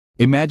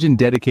Imagine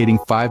dedicating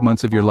 5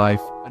 months of your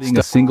life studying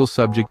a single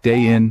subject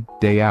day in,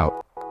 day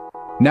out.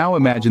 Now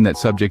imagine that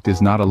subject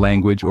is not a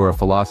language or a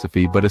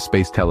philosophy but a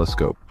space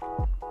telescope.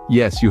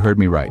 Yes, you heard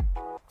me right.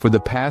 For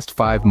the past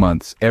 5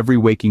 months, every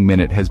waking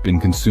minute has been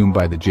consumed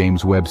by the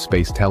James Webb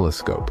Space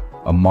Telescope,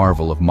 a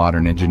marvel of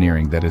modern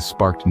engineering that has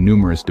sparked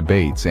numerous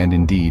debates and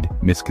indeed,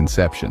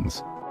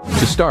 misconceptions.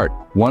 To start,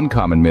 one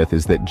common myth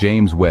is that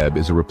James Webb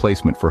is a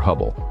replacement for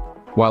Hubble.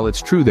 While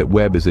it's true that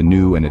Webb is a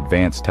new and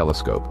advanced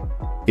telescope,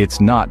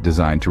 it's not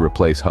designed to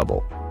replace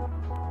Hubble.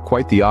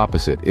 Quite the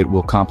opposite, it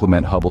will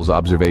complement Hubble's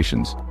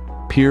observations,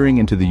 peering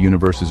into the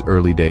universe's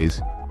early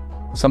days,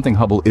 something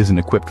Hubble isn't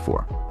equipped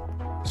for.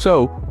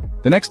 So,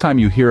 the next time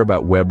you hear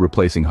about Webb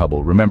replacing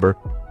Hubble, remember,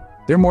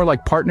 they're more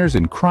like partners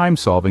in crime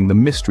solving the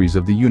mysteries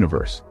of the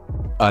universe.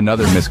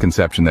 Another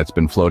misconception that's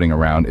been floating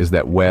around is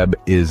that Webb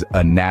is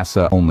a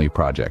NASA-only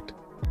project.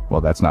 Well,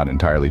 that's not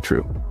entirely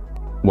true.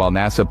 While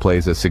NASA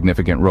plays a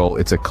significant role,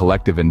 it's a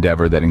collective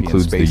endeavor that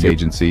includes the Space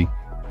Agency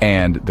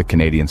and the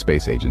Canadian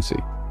Space Agency.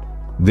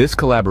 This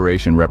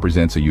collaboration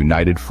represents a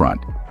united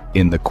front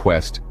in the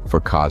quest for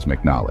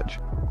cosmic knowledge.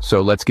 So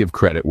let's give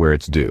credit where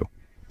it's due,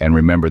 and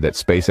remember that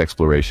space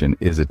exploration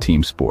is a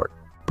team sport.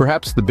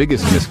 Perhaps the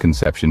biggest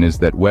misconception is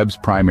that Webb's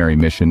primary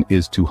mission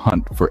is to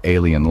hunt for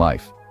alien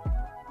life.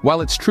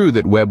 While it's true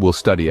that Webb will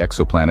study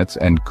exoplanets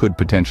and could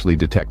potentially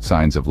detect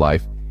signs of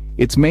life,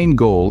 its main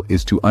goal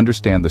is to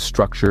understand the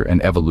structure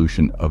and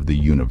evolution of the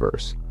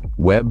universe.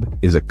 Webb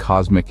is a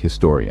cosmic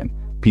historian,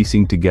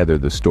 piecing together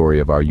the story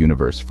of our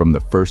universe from the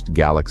first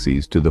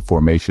galaxies to the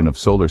formation of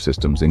solar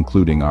systems,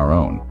 including our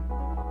own.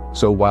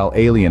 So while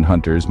alien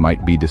hunters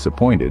might be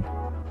disappointed,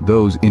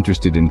 those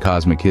interested in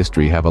cosmic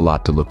history have a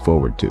lot to look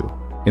forward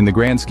to. In the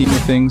grand scheme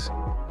of things,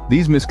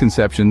 these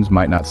misconceptions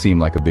might not seem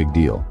like a big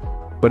deal.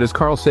 But as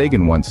Carl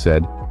Sagan once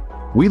said,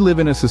 we live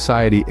in a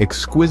society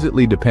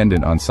exquisitely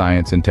dependent on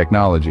science and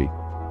technology,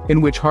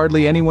 in which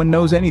hardly anyone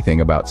knows anything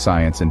about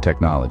science and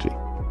technology.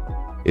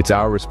 It's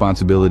our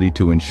responsibility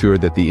to ensure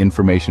that the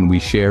information we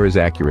share is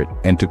accurate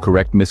and to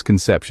correct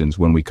misconceptions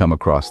when we come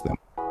across them.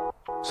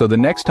 So the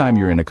next time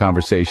you're in a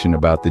conversation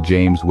about the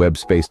James Webb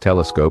Space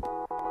Telescope,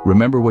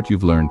 remember what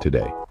you've learned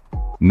today.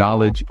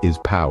 Knowledge is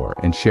power,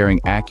 and sharing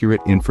accurate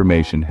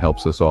information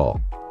helps us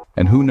all.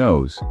 And who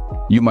knows,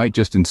 you might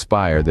just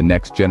inspire the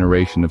next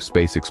generation of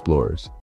space explorers.